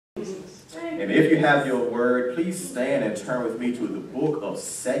And if you have your word, please stand and turn with me to the book of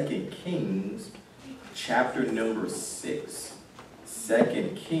 2 Kings, chapter number 6.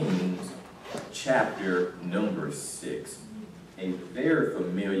 2 Kings, chapter number 6. A very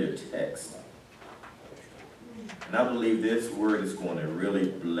familiar text. And I believe this word is going to really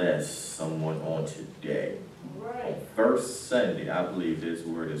bless someone on today. On first Sunday, I believe this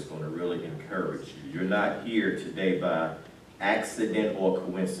word is going to really encourage you. You're not here today by accident or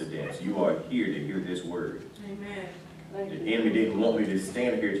coincidence. You are here to hear this word. Amen. The enemy didn't want me to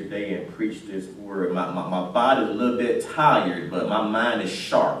stand here today and preach this word. My body is a little bit tired, but my mind is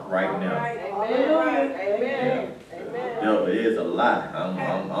sharp right now. Amen. Amen. No, it is a lie.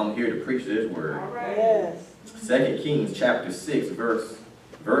 I'm here to preach this word. Yes. 2 Kings chapter 6,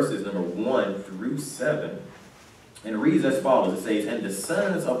 verses number 1 through 7. And it reads as follows. It says, "And the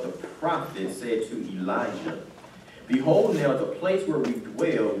sons of the prophet said to Elijah, Behold, now the place where we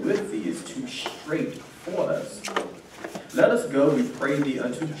dwell with thee is too strait for us. Let us go, we pray thee,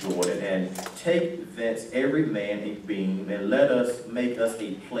 unto Jordan, and take thence every man a beam, and let us make us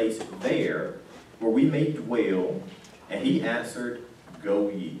a place there where we may dwell. And he answered, Go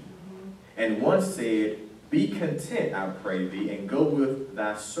ye. And one said, Be content, I pray thee, and go with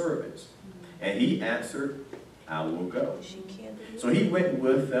thy servants. And he answered, I will go. So he went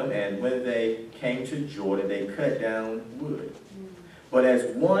with them, and when they came to Jordan, they cut down wood. But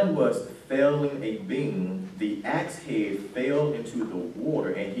as one was felling a beam, the axe head fell into the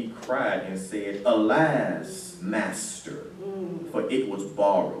water, and he cried and said, Alas, master, for it was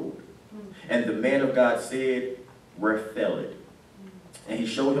borrowed. And the man of God said, Where fell it? And he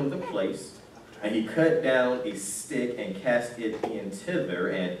showed him the place, and he cut down a stick and cast it in thither,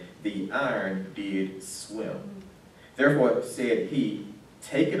 and the iron did swim. Therefore said he,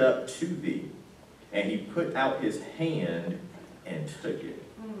 Take it up to thee. And he put out his hand and took it.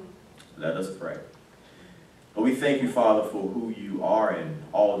 Let us pray. Lord, we thank you, Father, for who you are and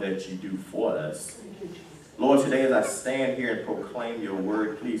all that you do for us. Lord, today as I stand here and proclaim your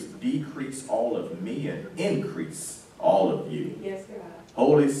word, please decrease all of me and increase all of you. Yes, God.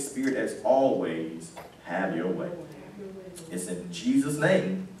 Holy Spirit, as always, have your way. It's in Jesus'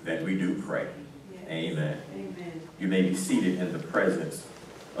 name that we do pray. Yes. Amen. Amen. You may be seated in the presence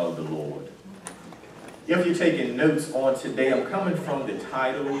of the Lord. If you're taking notes on today, I'm coming from the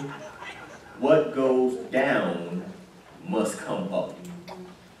title, What Goes Down Must Come Up.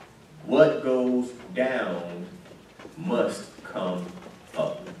 What goes down must come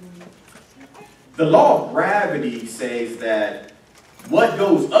up. The law of gravity says that what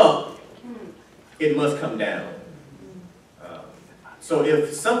goes up, it must come down. So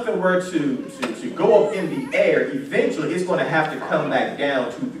if something were to go up in the air, eventually it's going to have to come back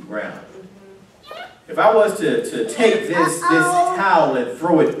down to the ground. If I was to take this towel and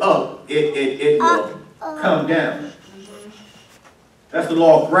throw it up, it will come down. That's the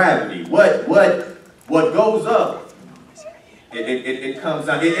law of gravity. What goes up, it comes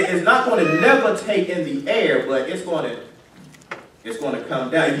down. It's not going to levitate in the air, but it's going to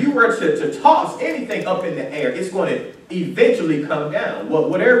come down. If you were to toss anything up in the air, it's going to eventually come down.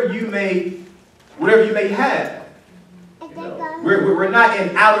 Whatever you may have. You know, we're not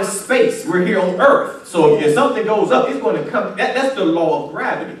in outer space. We're here on Earth. So if something goes up, it's going to come. That's the law of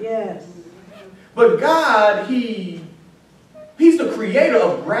gravity. Yes. But God, He's the creator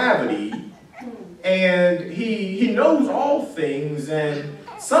of gravity, and He knows all things, and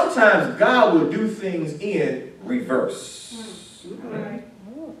sometimes God will do things in reverse. Right.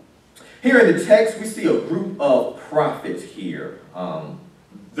 Here in the text, we see a group of prophets here.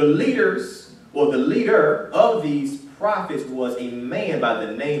 The leaders, or the leader of these prophets was a man by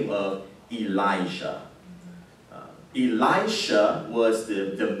the name of Elijah. Elisha was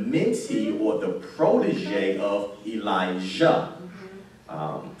the mentee or the protege of Elijah.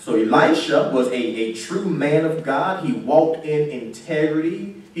 So Elisha was a true man of God. He walked in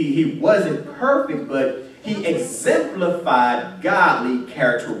integrity. He wasn't perfect, but he exemplified godly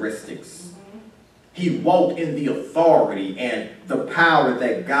characteristics. He walked in the authority and the power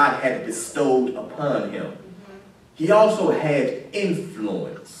that God had bestowed upon him. He also had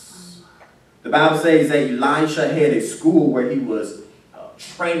influence. The Bible says that Elisha had a school where he was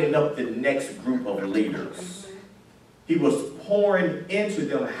training up the next group of leaders. He was pouring into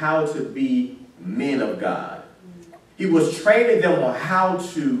them how to be men of God. He was training them on how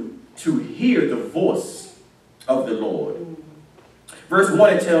to hear the voice of the Lord. Verse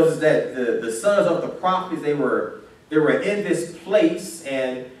 1, it tells us that the sons of the prophets, they were in this place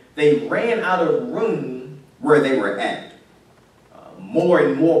and they ran out of room where they were at. more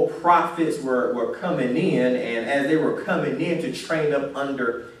and more prophets were coming in, and as they were coming in to train up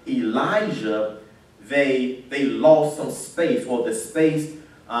under Elijah, they lost some space, or the space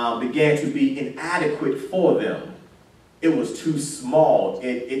began to be inadequate for them. It was too small.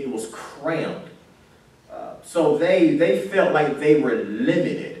 It was cramped. So they felt like they were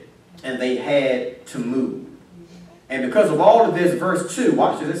limited, and they had to move. And because of all of this, verse 2,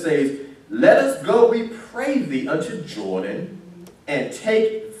 watch this, it says, "Let us go, we pray thee, unto Jordan, and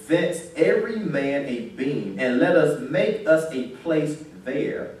take thence every man a beam, and let us make us a place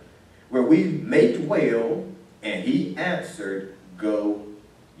there, where we may dwell. And he answered, Go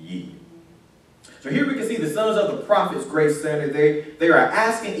ye." So here we can see the sons of the prophets, Grace Center, they are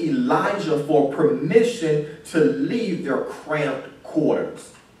asking Elijah for permission to leave their cramped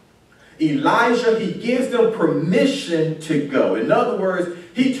quarters. Elijah, he gives them permission to go. In other words,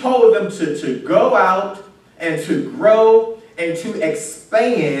 he told them to go out and to grow and to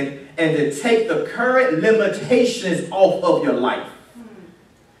expand and to take the current limitations off of your life.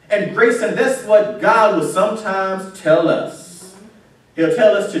 And Grace, and that's what God will sometimes tell us. He'll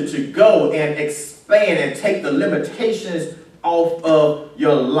tell us to go and expand and take the limitations off of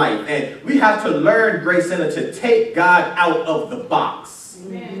your life. And we have to learn, Grace Center, to take God out of the box.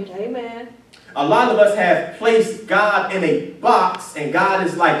 Amen. Amen. A lot of us have placed God in a box, and God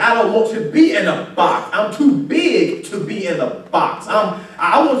is like, I don't want to be in a box. I'm too big to be in a box.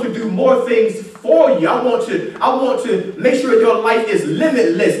 I want to do more things for you. I want to make sure your life is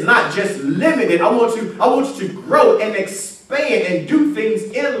limitless, not just limited. I want you to grow and expand and do things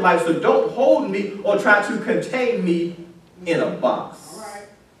in life. So don't hold me or try to contain me in a box.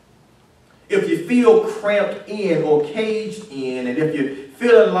 If you feel cramped in or caged in, and if you're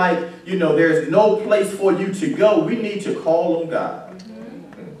feeling like, there's no place for you to go, we need to call on God.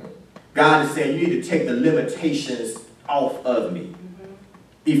 Mm-hmm. God is saying, you need to take the limitations off of me.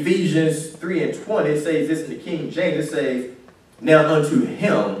 Mm-hmm. Ephesians 3:20, it says this in the King James, it says, "Now unto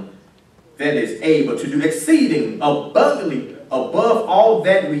him that is able to do exceeding abundantly above all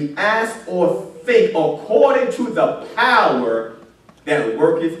that we ask or think, according to the power that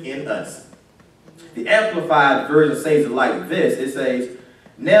worketh in us." The Amplified Version says it like this. It says,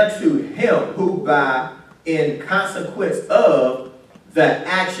 "Now to him who by, in consequence of the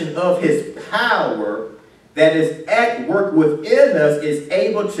action of his power that is at work within us, is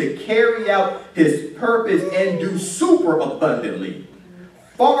able to carry out his purpose and do super abundantly,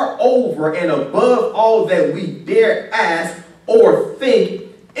 far over and above all that we dare ask or think,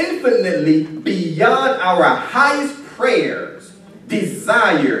 infinitely beyond our highest prayers,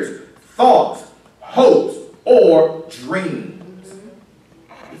 desires, thoughts, hopes, or dreams."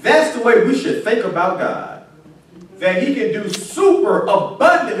 That's the way we should think about God. That he can do super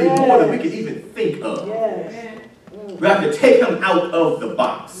abundantly more than we can even think of. Yes. We have to take him out of the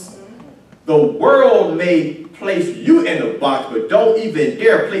box. The world may place you in a box, but don't even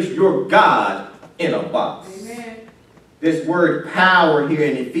dare place your God in a box. Amen. This word power here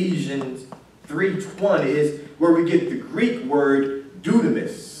in Ephesians 3:20 is where we get the Greek word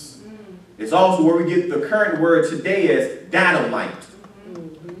dunamis. It's also where we get the current word today as dynamite.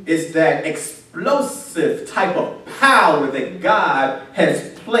 It's that explosive type of power that God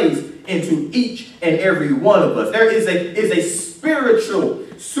has placed into each and every one of us. There is a spiritual,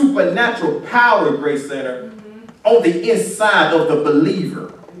 supernatural power, Grace Center, on the inside of the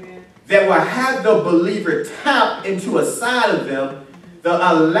believer. Amen. That will have the believer tap into a side of them that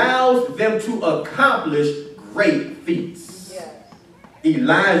allows them to accomplish great feats.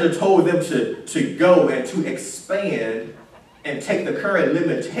 Elijah told them to go and to expand and take the current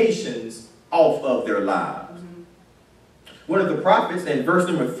limitations off of their lives. One of the prophets, in verse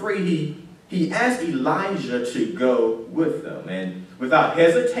number 3, he asked Elijah to go with them. And without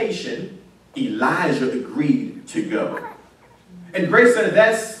hesitation, Elijah agreed to go. And Grace Center,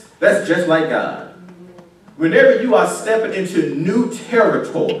 that's just like God. Whenever you are stepping into new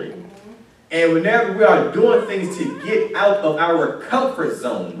territory, and whenever we are doing things to get out of our comfort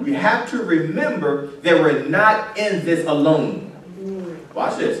zone, we have to remember that we're not in this alone.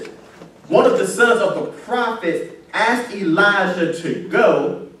 Watch this. One of the sons of the prophets asked Elijah to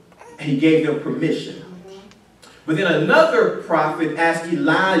go, and he gave them permission. But then another prophet asked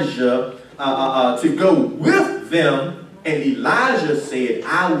Elijah to go with them, and Elijah said,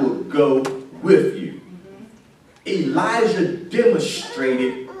 "I will go with you." Elijah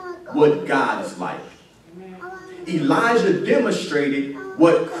demonstrated what God is like. Elijah demonstrated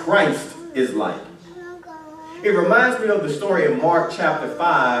what Christ is like. It reminds me of the story in Mark chapter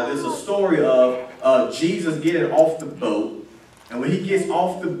 5. It's a story of Jesus getting off the boat, And when he gets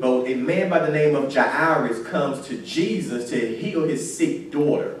off the boat, a man by the name of Jairus comes to Jesus to heal his sick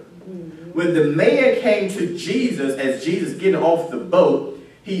daughter. When the man came to Jesus, as Jesus getting off the boat,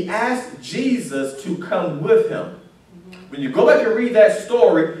 he asked Jesus to come with him. When you go back and read that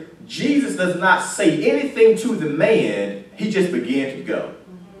story, Jesus does not say anything to the man. He just began to go.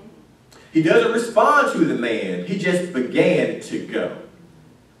 He doesn't respond to the man. He just began to go.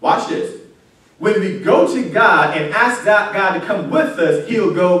 Watch this. When we go to God and ask God to come with us,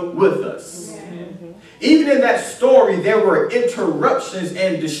 he'll go with us. Even in that story, there were interruptions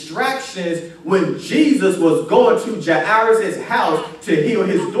and distractions when Jesus was going to Jairus' house to heal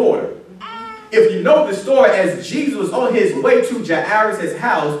his daughter. If you know the story, as Jesus was on his way to Jairus'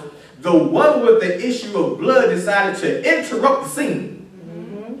 house, the one with the issue of blood decided to interrupt the scene.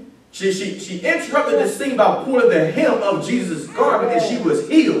 She interrupted the scene by pulling the hem of Jesus' garment, and she was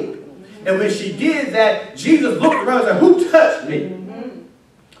healed. And when she did that, Jesus looked around and said, "Who touched me?"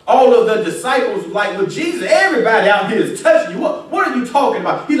 All of the disciples were like, "Well, Jesus, everybody out here is touching you. What are you talking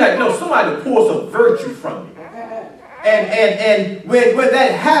about?" He's like, "No, somebody pulled some virtue from me." And when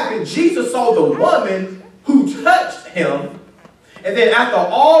that happened, Jesus saw the woman who touched him. And then after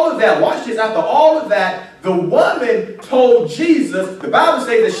all of that, watch this, after all of that, the woman told Jesus, the Bible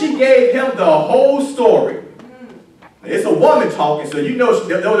says that she gave him the whole story. It's a woman talking, so you know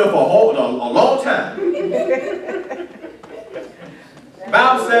they're there for a long time. The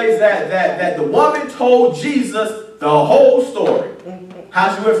Bible says that the woman told Jesus the whole story.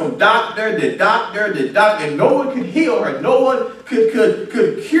 How she went from doctor to doctor to doctor, and no one could heal her. No one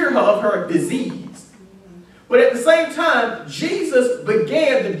could cure her of her disease. But at the same time, Jesus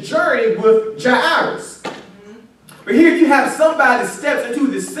began the journey with Jairus. But here you have somebody steps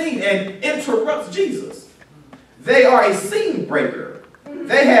into the scene and interrupts Jesus. They are a scene breaker.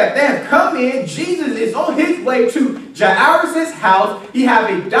 They have come in. Jesus is on his way to Jairus' house. He has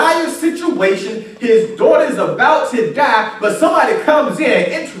a dire situation. His daughter is about to die, but somebody comes in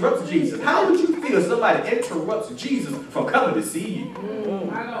and interrupts Jesus. How would you feel if somebody interrupts Jesus from coming to see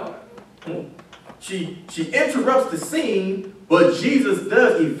you? She interrupts the scene, but Jesus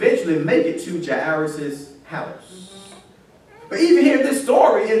does eventually make it to Jairus' house. But even here in this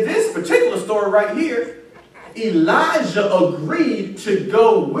story, in this particular story right here, Elijah agreed to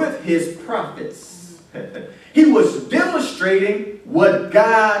go with his prophets. He was demonstrating what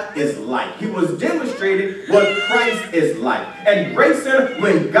God is like. He was demonstrating what Christ is like. And Grace Center,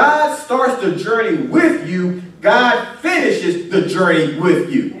 when God starts the journey with you, God finishes the journey with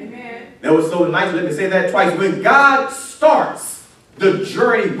you. Amen. That was so nice. Let me say that twice. When God starts the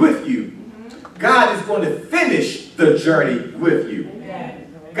journey with you, God is going to finish the journey with you.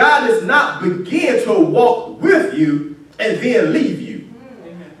 God does not begin to walk with you and then leave you.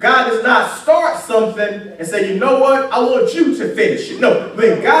 God does not start something and say, "You know what? I want you to finish it." No,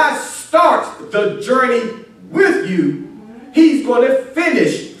 when God starts the journey with you, he's going to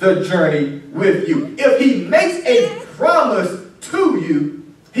finish the journey with you. If he makes a promise to you,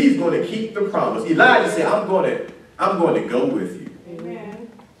 he's going to keep the promise. Elijah said, I'm going to go with you. Amen.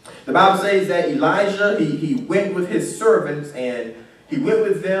 The Bible says that Elijah, he went with his servants, and he went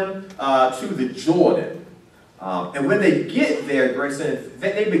with them to the Jordan. And when they get there, Grayson,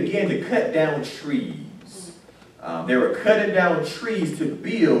 they began to cut down trees. They were cutting down trees to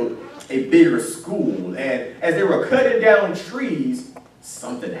build a bigger school. And as they were cutting down trees,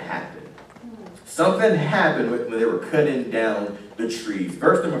 something happened. Something happened when they were cutting down the trees.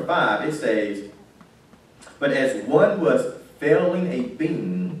 Verse number 5, it says, "But as one was felling a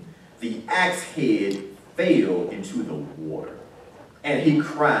beam, the axe head fell into the water. And he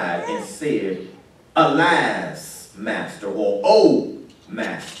cried and said, 'Alas, master,' or 'Oh,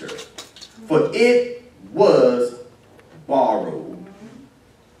 master, for it was borrowed.'"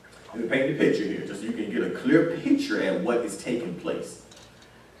 Let me paint the picture here, just so you can get a clear picture at what is taking place.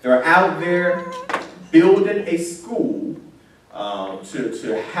 They're out there building a school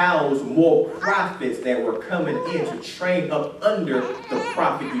to house more prophets that were coming in to train up under the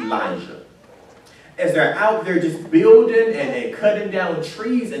prophet Elijah. As they're out there just building and cutting down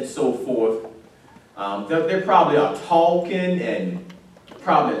trees and so forth, they probably are talking and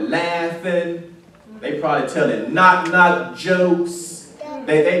probably laughing. They probably telling knock-knock jokes.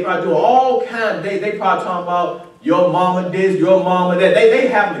 They probably doing all kinds. They probably talking about your mama this, your mama that. They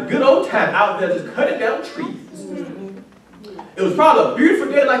having a good old time out there just cutting down trees. It was probably a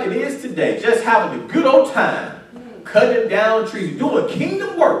beautiful day like it is today, just having a good old time, cutting down trees, doing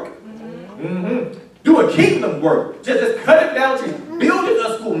kingdom work. Doing kingdom work, just cutting down trees, building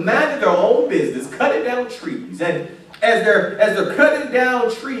a school, minding their own business, cutting down trees. And as they're cutting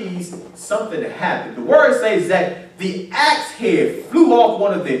down trees, something happened. The word says that the axe head flew off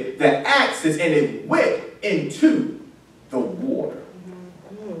one of the axes and it went into the water.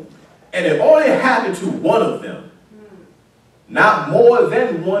 And it only happened to one of them. Not more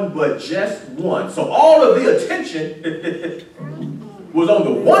than one, but just one. So all of the attention was on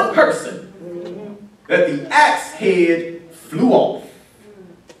the one person that the axe head flew off.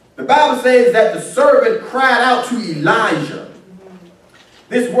 The Bible says that the servant cried out to Elijah.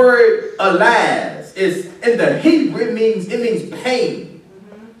 This word, alas, is in the Hebrew, it means pain.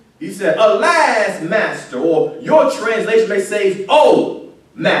 He said, alas, master, or your translation may say, oh,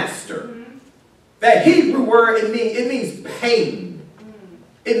 master. That Hebrew word, it means pain.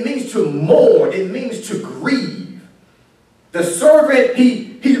 It means to mourn. It means to grieve. The servant,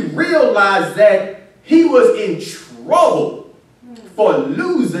 he realized that he was in trouble for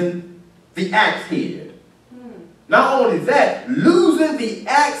losing the axe head. Not only that, losing the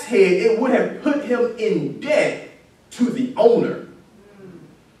axe head, it would have put him in debt to the owner.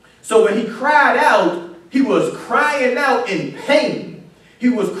 So when he cried out, he was crying out in pain. He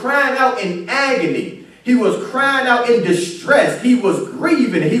was crying out in agony. He was crying out in distress. He was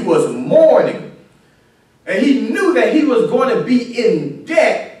grieving. He was mourning. And he knew that he was going to be in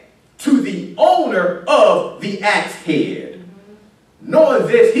debt to the owner of the axe head. Knowing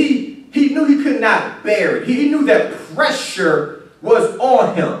this, he knew he could not bear it. He knew that pressure was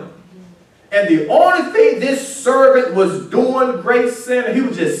on him. And the only thing this servant was doing, great sinner, he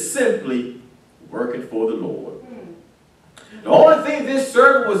was just simply working for the Lord. The only thing this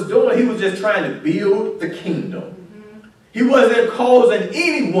servant was doing, he was just trying to build the kingdom. He wasn't causing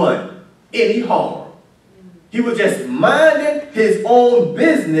anyone any harm. He was just minding his own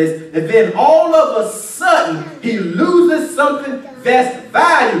business, and then all of a sudden, he loses something that's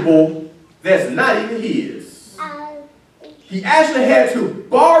valuable that's not even his. He actually had to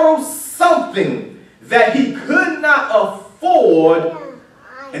borrow something that he could not afford,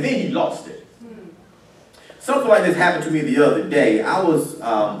 and then he lost it. Something like this happened to me the other day. I was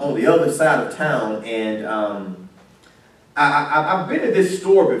on the other side of town, and I've been to this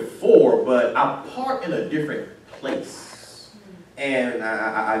store before, but I parked in a different place. And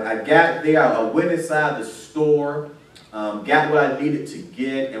I got there, I went inside the store, got what I needed to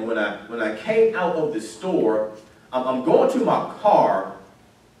get, and when I came out of the store, I'm going to my car,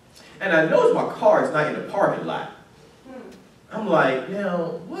 and I noticed my car is not in the parking lot. I'm like,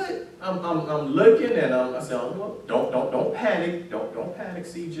 what? I'm looking, and I said, oh, don't panic, don't panic,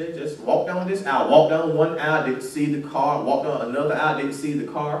 CJ. Just walk down this aisle. Walk down one aisle, didn't see the car. Walk down another aisle, didn't see the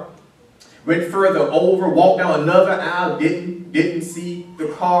car. Went further over, walked down another aisle, didn't see the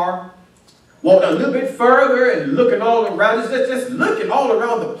car. Walked a little bit further and looking all around, just looking all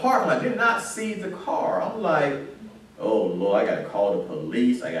around the parking lot. Did not see the car. I'm like, oh Lord, I got to call the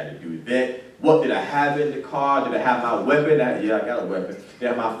police. I got to do that. What did I have in the car? Did I have my weapon? Yeah, I got a weapon. Did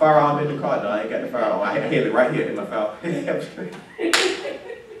I have my firearm in the car? No, I ain't got the firearm. I had it right here in my firearm.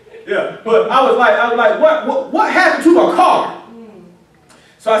 Yeah, but I was like, what happened to my car?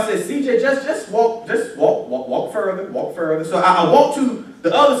 So I said, CJ, just walk further. So I walked to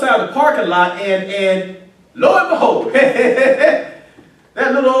the other side of the parking lot, and lo and behold, that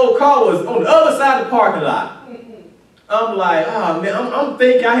little old car was on the other side of the parking lot. I'm like, oh man, I'm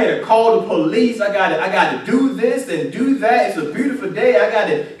thinking I had to call the police. I got to do this and do that. It's a beautiful day. I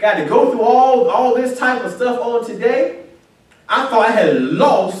got to go through all this type of stuff on today. I thought I had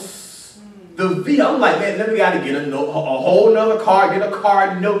lost the vehicle. I'm like, man, then we got to get a whole nother car, get a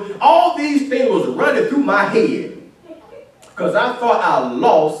card note. All these things was running through my head because I thought I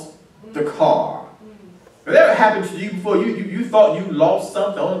lost the car. Has that ever happened to you before? You thought you lost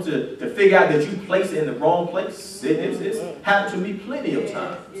something only to figure out that you placed it in the wrong place? It's happened to me plenty of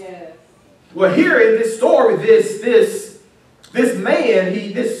times. Yes. Well, here in this story, this man,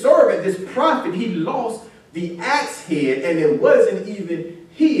 this servant, this prophet, he lost the axe head, and it wasn't even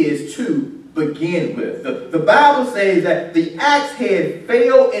his to begin with. The Bible says that the axe head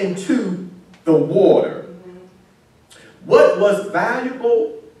fell into the water. What was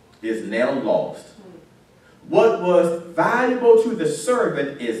valuable is now lost. What was valuable to the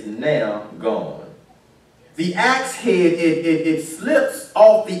servant is now gone. The axe head, it slips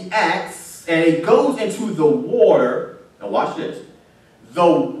off the axe and it goes into the water. Now watch this. The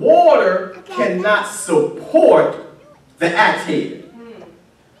water cannot support the axe head.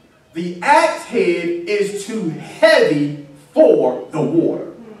 The axe head is too heavy for the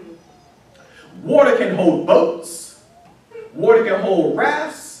water. Water can hold boats. Water can hold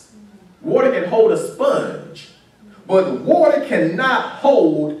rafts. Water can hold a sponge. But water cannot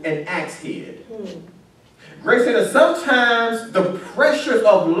hold an axe head. Grace said that sometimes the pressures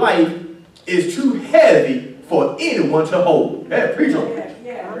of life is too heavy for anyone to hold. Yeah, preach on it.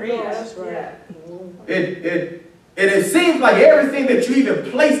 That's right. It seems like everything that you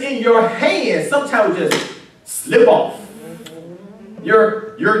even place in your hands sometimes just slip off.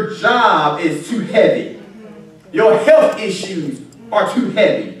 Your job is too heavy. Your health issues are too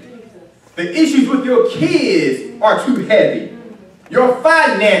heavy. The issues with your kids are too heavy. Your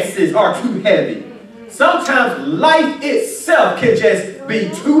finances are too heavy. Sometimes life itself can just be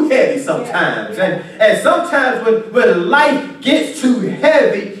too heavy sometimes. And sometimes when life gets too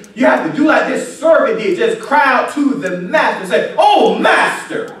heavy, you have to do like this servant did, just cry out to the master and say, "Oh,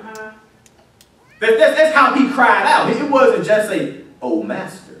 master." That's how he cried out. It wasn't just say, "Oh,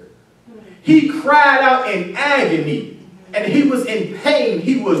 master." He cried out in agony, and he was in pain.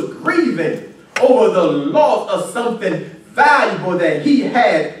 He was grieving over the loss of something valuable that he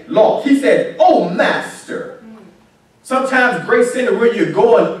had lost. He said, "Oh, master." Sometimes, Grace Center, when you're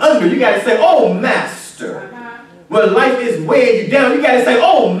going under, you got to say, "Oh, master." When life is weighing you down, you got to say,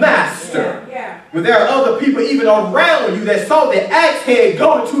 "Oh, master." When there are other people even around you that saw the axe head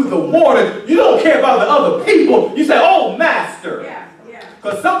go into the water, you don't care about the other people. You say, "Oh, master."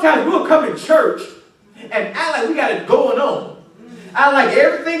 Because sometimes we'll come to church and act like we got it going on. Act like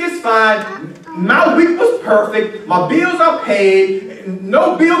everything is fine. My week was perfect. My bills are paid.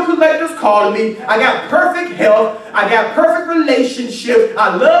 No bill collectors calling me. I got perfect health. I got perfect relationships.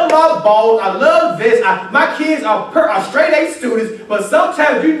 I love my boss. I love this. My kids are straight A students. But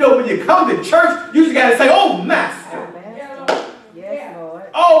sometimes, you know, when you come to church, you just got to say, "Oh, master." Yes, Lord.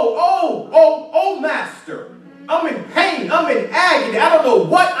 Oh, master. I'm in pain. I'm in agony. I don't know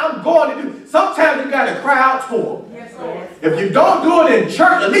what I'm going to do. Sometimes you got to cry out to him. If you don't do it in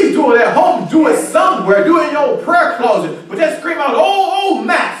church, at least do it at home. Do it somewhere. Do it in your own prayer closet. But just scream out, "Oh,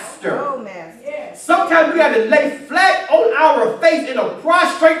 master." Oh, master. Sometimes we got to lay flat on our face in a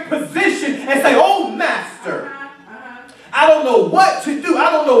prostrate position and say, "Oh, master." I don't know what to do.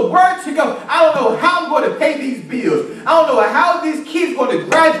 I don't know where to go. I don't know how I'm going to pay these bills. I don't know how these kids are going to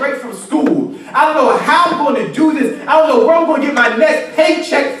graduate from school. I don't know how I'm going to do this. I don't know where I'm going to get my next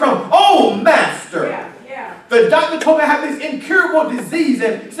paycheck from. "Oh, master." The doctor told me I have this incurable disease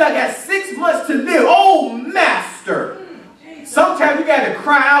and he said I got 6 months to live. "Oh, master." Sometimes you got to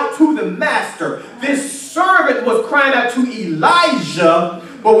cry out to the master. This servant was crying out to Elijah,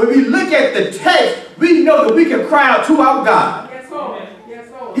 but when we look at the text, we know that we can cry out to our God.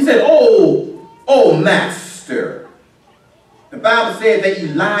 He said, "Oh, master." The Bible said that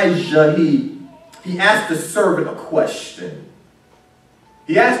Elijah, he asked the servant a question.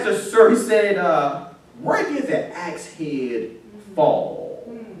 He asked the servant, he said, "Where did the axe head fall?"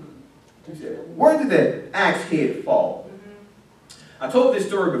 He said, "Where did the axe head fall?" I told this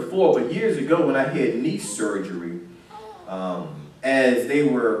story before, but years ago when I had knee surgery, as they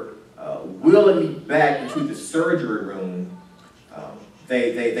were wheeling me back into the surgery room,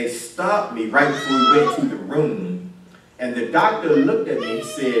 they stopped me right before we went to the room, and the doctor looked at me and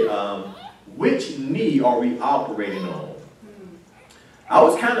said, "Which knee are we operating on?" I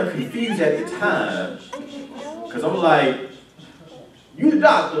was kind of confused at the time, because I'm like, "You the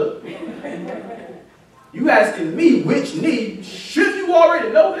doctor, you asking me which knee? Should you already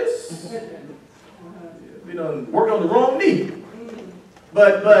know this? You done worked on the wrong knee."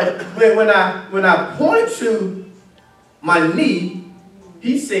 But when I pointed to my knee,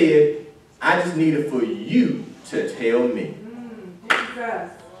 he said, "I just needed for you to tell me."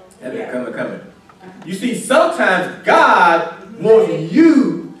 Coming. You see, sometimes God wants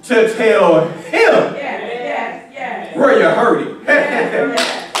you to tell him where you're hurting.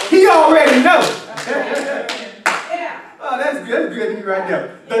 He already knows. Oh, that's good news right there.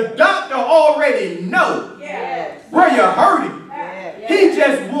 The doctor already knows where you're hurting. He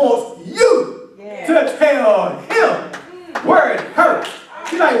just wants you to tell him where it hurts.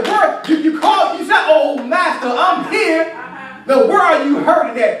 He's like, "Where?" You call, you said, "Oh, master, I'm here." Now, where are you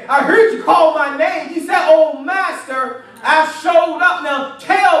hurting at? I heard you call my name. You said, "Oh, master, I showed up. Now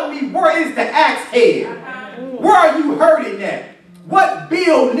tell me, where is the axe head? Where are you hurting at? What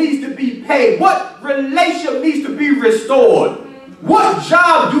bill needs to be paid? What relationship needs to be restored? What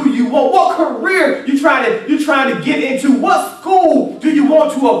job do you want? What career you trying to get into? What school do you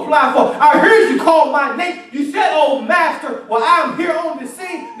want to apply for?" I heard you call my name. You said, "Oh, master, well, I'm here on the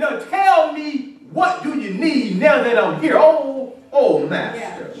scene. Now tell me, what do you need now that I'm here?" Oh,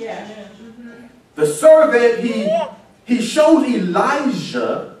 master. The servant, he showed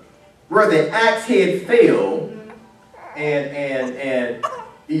Elijah where the axe head fell, and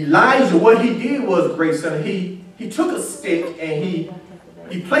Elijah, what he did was, Grace Center, he took a stick and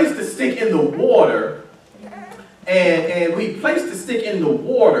he placed the stick in the water, and we placed the stick in the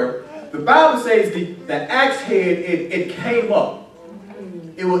water, the Bible says the axe head, it came up.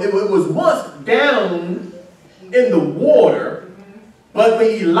 It was once down in the water, but when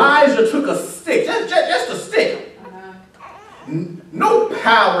Elijah took a stick, just a stick, no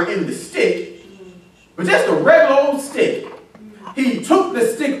power in the stick, but just a regular old stick. He took the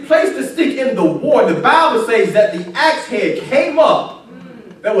stick, placed the stick in the water. The Bible says that the axe head came up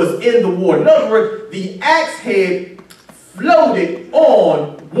that was in the water. In other words, the axe head floated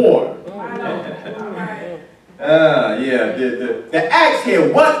on water. The axe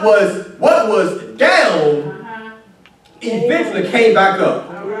head, what was down, eventually came back up.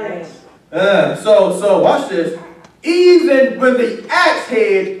 So watch this. Even when the axe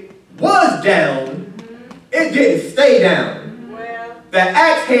head was down, it didn't stay down. The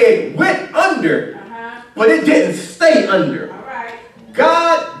axe head went under, but it didn't stay under.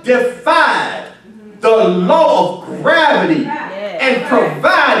 God defied the law of gravity and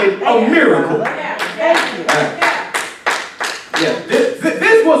provided a miracle.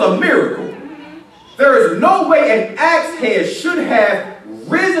 This was a miracle. There is no way an axe head should have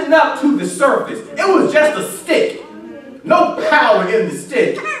risen up to the surface. It was just a stick. No power in the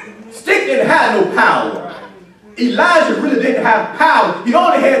stick. Stick didn't have no power. Elijah really didn't have power. He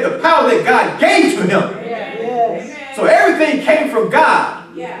only had the power that God gave to him. So everything came from God.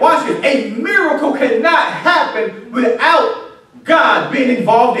 Watch it. A miracle cannot happen without God being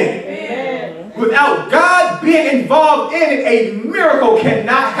involved in it. Without God being involved in it, a miracle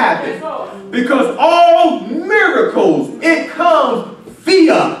cannot happen. Because all miracles, it comes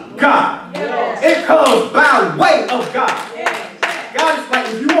via God. It comes by way of God. God is like,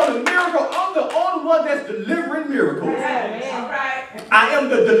 if you want a miracle, I'm the only one that's delivering miracles. I am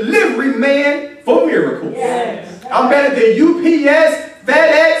the delivery man for miracles. I'm better than UPS,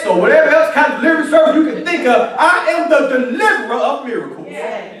 FedEx, or whatever else kind of delivery service you can think of. I am the deliverer of miracles.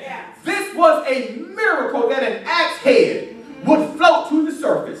 This was a miracle that an axe head would float to the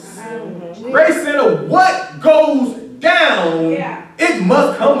surface. Grace Center, what goes down, it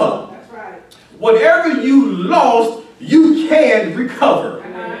must come up. Whatever you lost, you can recover.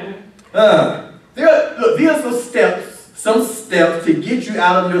 There's some steps to get you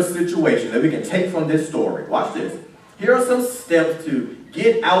out of your situation that we can take from this story. Watch this. Here are some steps to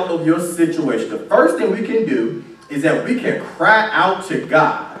get out of your situation. The first thing we can do is that we can cry out to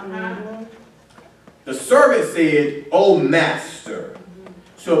God. The servant said, "Oh, Master."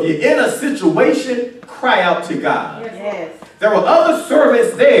 So if you're in a situation, cry out to God. There were other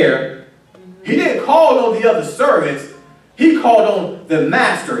servants there. He didn't call on the other servants. He called on the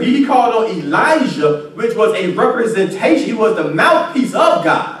master. He called on Elijah, which was a representation. He was the mouthpiece of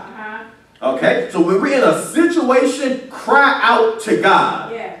God. Okay? So when we're in a situation, cry out to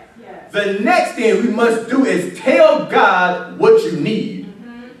God. The next thing we must do is tell God what you need.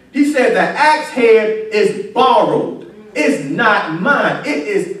 He said the axe head is borrowed. It's not mine. It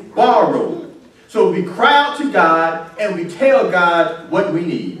is borrowed. So we cry out to God and we tell God what we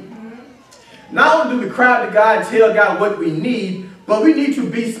need. Not only do we cry out to God and tell God what we need, but we need to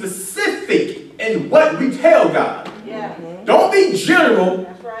be specific in what we tell God. Don't be general.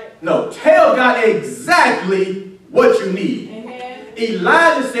 No, tell God exactly what you need.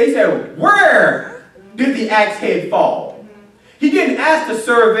 Elijah said, where did the axe head fall? He didn't ask the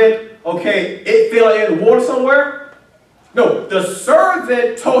servant, okay, it fell in the water somewhere. No, the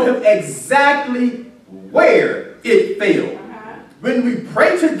servant told him exactly where it fell. When we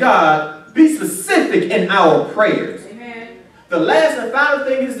pray to God, be specific in our prayers. The last and final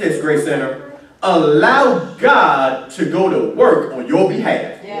thing is this, Grace Center. Allow God to go to work on your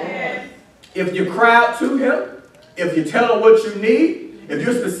behalf. If you cry out to him, if you tell him what you need, if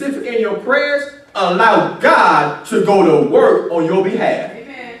you're specific in your prayers, allow God to go to work on your behalf.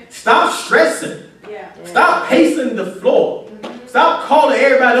 Stop stressing. Stop pacing the floor. Stop calling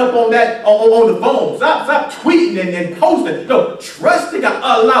everybody up on the phone. Stop tweeting and posting. No, trust in God.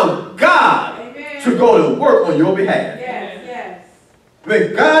 Allow God to go to work on your behalf.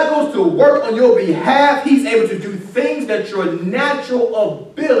 When God goes to work on your behalf, he's able to do things that your natural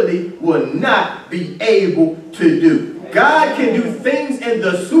ability will not be able to do. God can do things in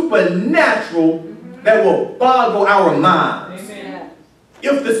the supernatural that will boggle our minds.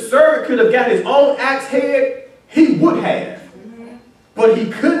 If the servant could have got his own axe head, he would have. But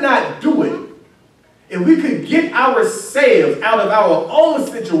he could not do it. If we could get ourselves out of our own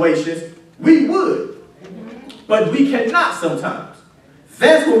situations, we would. But we cannot sometimes.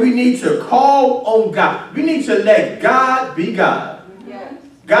 That's when we need to call on God. We need to let God be God.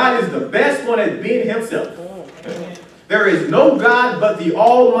 God is the best one at being himself. There is no God but the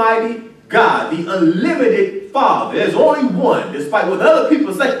Almighty God, the unlimited Father. There's only one. Despite what other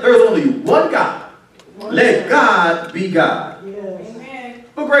people say, there's only one God. Let God be God. Amen.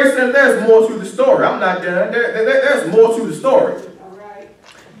 But Grace said there's more to the story. I'm not done. There's more to the story. All right.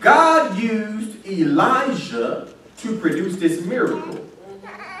 God used Elijah to produce this miracle.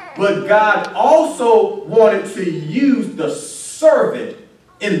 But God also wanted to use the servant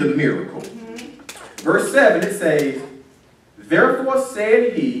in the miracle. Verse 7, it says, therefore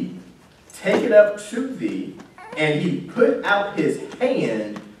said he, take it up to thee, and he put out his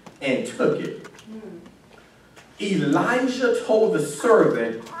hand and took it. Elijah told the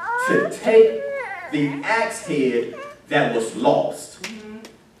servant to take the axe head that was lost.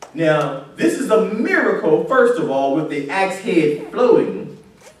 Now, this is a miracle, first of all, with the axe head floating.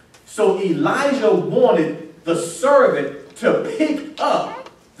 So Elijah wanted the servant to pick up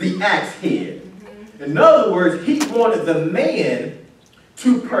the axe head. In other words, he wanted the man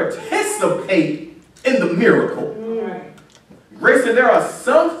to participate in the miracle. Grace, and there are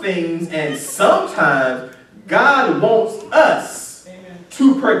some things and sometimes God wants us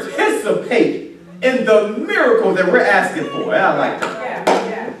to participate in the miracle that we're asking for. I like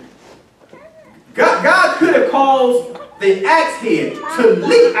that. God could have caused the axe head to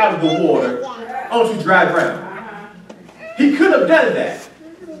leap out of the water onto dry ground. He could have done that.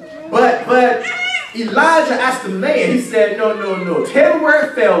 But Elijah asked the man, he said, no. Tell me where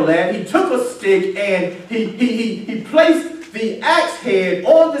it fell at. He took a stick and he placed the axe head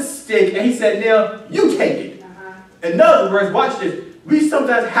on the stick and he said, now you take it. In other words, watch this. We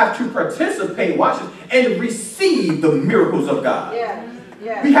sometimes have to participate, watch this, and receive the miracles of God.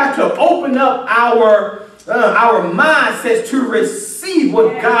 We have to open up our mindsets to receive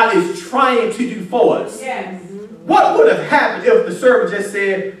what God is trying to do for us. What would have happened if the servant just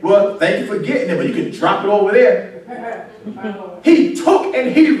said, well, thank you for getting it, but you can drop it over there? He took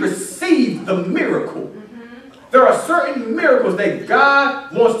and he received the miracle. There are certain miracles that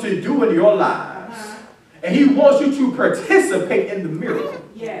God wants to do in your lives. And he wants you to participate in the miracle.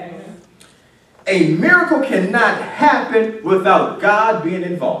 A miracle cannot happen without God being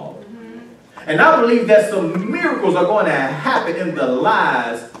involved. And I believe that some miracles are going to happen in the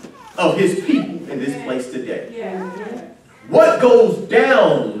lives of his people in this place today. What goes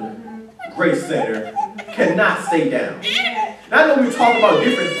down, Grace Center, cannot stay down. Now, I know we talk about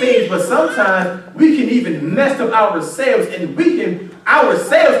different things, but sometimes we can even mess up ourselves and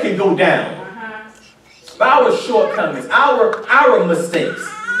ourselves can go down. Our shortcomings, our mistakes.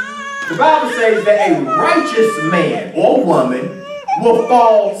 The Bible says that a righteous man or woman will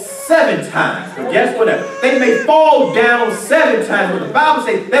fall 7 times. But guess what? They may fall down 7 times, but the Bible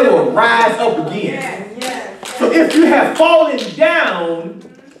says they will rise up again. So if you have fallen down,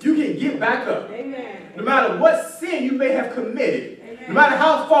 you can get back up. No matter what sin you may have committed, no matter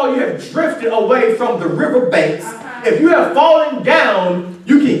how far you have drifted away from the river banks, if you have fallen down,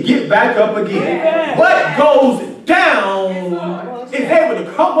 you can get back up again. What goes down is able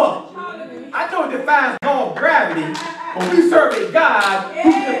to come up. I know it defies law of gravity, but we serve a God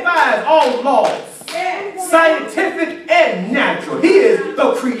who defies all laws, scientific and natural. He is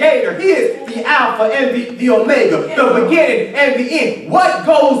the creator. He is the Alpha and the Omega, the beginning and the end. What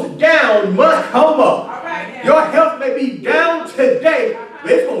goes down must come up. Your health may be down today,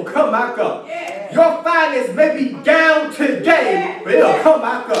 but it's going to come back up. Your finance may be down today, but it'll come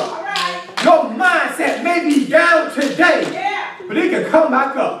back up. Your mindset may be down today, but it can come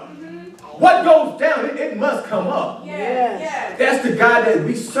back up. What goes down, it must come up. That's the God that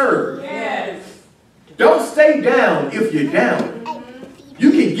we serve. Don't stay down if you're down.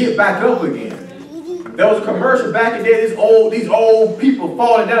 You can get back up again. There was a commercial back in the day, these old people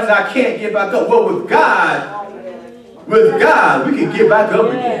falling down and say, I can't get back up. Well, with God, we can get back up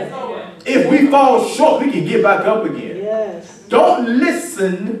again. If we fall short, we can get back up again. Don't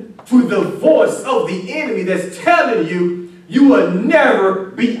listen to the voice of the enemy that's telling you you will never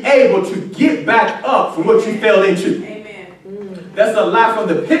be able to get back up from what you fell into. That's a lie from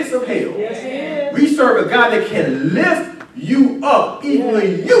the pits of hell. We serve a God that can lift you up even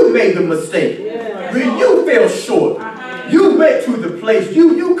when you made the mistake. When you fell short. You went to the place.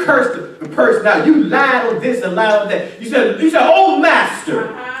 You cursed the person out. You lied on this and lied on that. You said, oh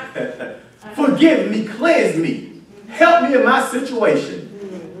Master, forgive me, cleanse me, help me in my situation.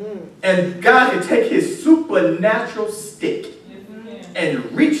 And God can take his supernatural stick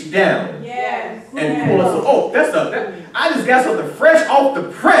and reach down and pull us up. Oh, I just got something fresh off the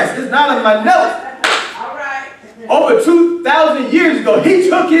press. It's not on my notes. Over 2,000 years ago, he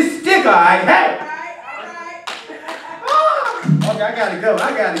took his stick. All right, hey. Okay, I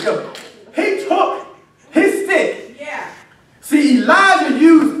gotta go. He took his stick. See, Elijah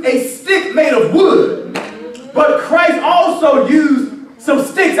used a stick made of wood. But Christ also used some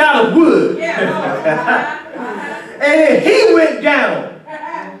sticks out of wood. And he went down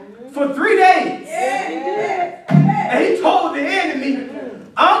for 3 days. And he told the enemy,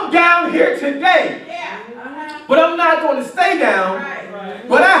 I'm down here today. But I'm not going to stay down.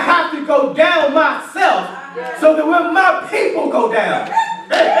 But I have to go down myself so that when my people go down,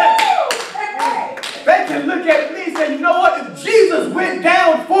 they can look at me and say, you know what? If Jesus went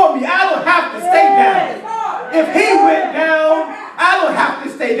down for me, I don't have to stay down. If he went down, I don't have to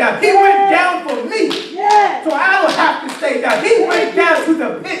stay down. He went down for me, so I don't have to stay down. He went down to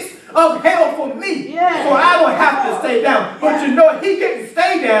the pits of hell for me, so I don't have to stay down. But you know, he didn't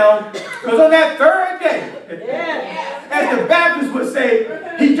stay down, because on that third day, as the Baptists would say,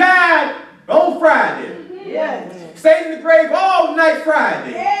 he died on Friday. Stayed in the grave all night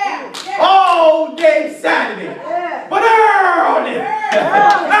Friday. All day Saturday. But early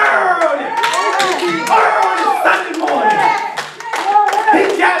Sunday morning, he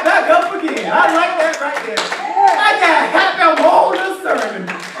got back up again. I like that right there. I got happy on all the sermon.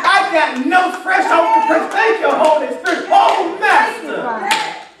 I got no fresh off the press. Thank you, Holy Spirit. Oh, Master.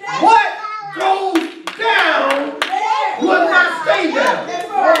 What goes down will not stay down.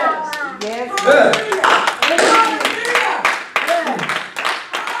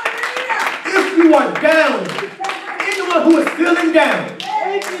 If you are down, anyone who is feeling down,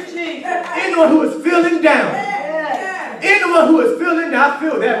 anyone who is feeling down, anyone who is feeling down, I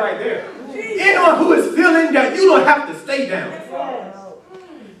feel that right there. Anyone who is feeling down, you don't have to stay down.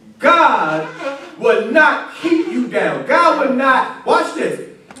 God will not keep you down. God will not, watch this.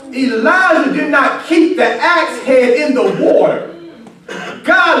 Elijah did not keep the axe head in the water.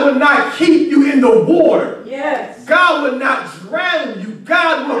 God will not keep you in the water. God will not drown you.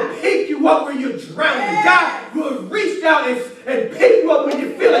 God will pick you up when you're drowning. God will reach down and pick you up when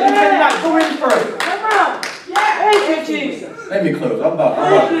you feel like you cannot go any further. Come on. Thank you, Jesus. Let me close. I'm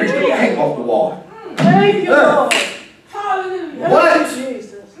about to pick the paint off the wall. Thank you, Lord. Hallelujah.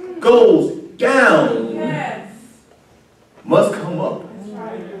 What goes down must come up.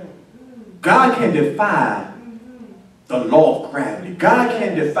 God can defy the law of gravity. God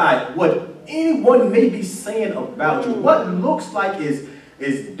can defy what anyone may be saying about you. What looks like is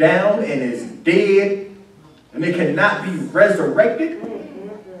down and is dead and it cannot be resurrected.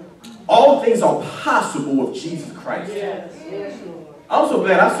 All things are possible with Jesus Christ. I'm so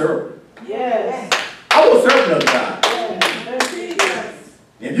glad I serve him. I will serve another God.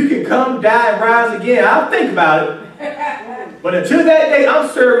 If you can come, die, and rise again, I'll think about it. But until that day, I'm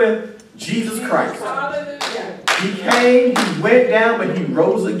serving Jesus Christ. He came, he went down, but he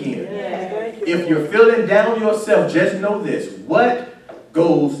rose again. If you're feeling down yourself, just know this. What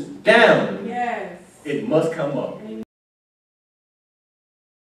goes down, it must come up.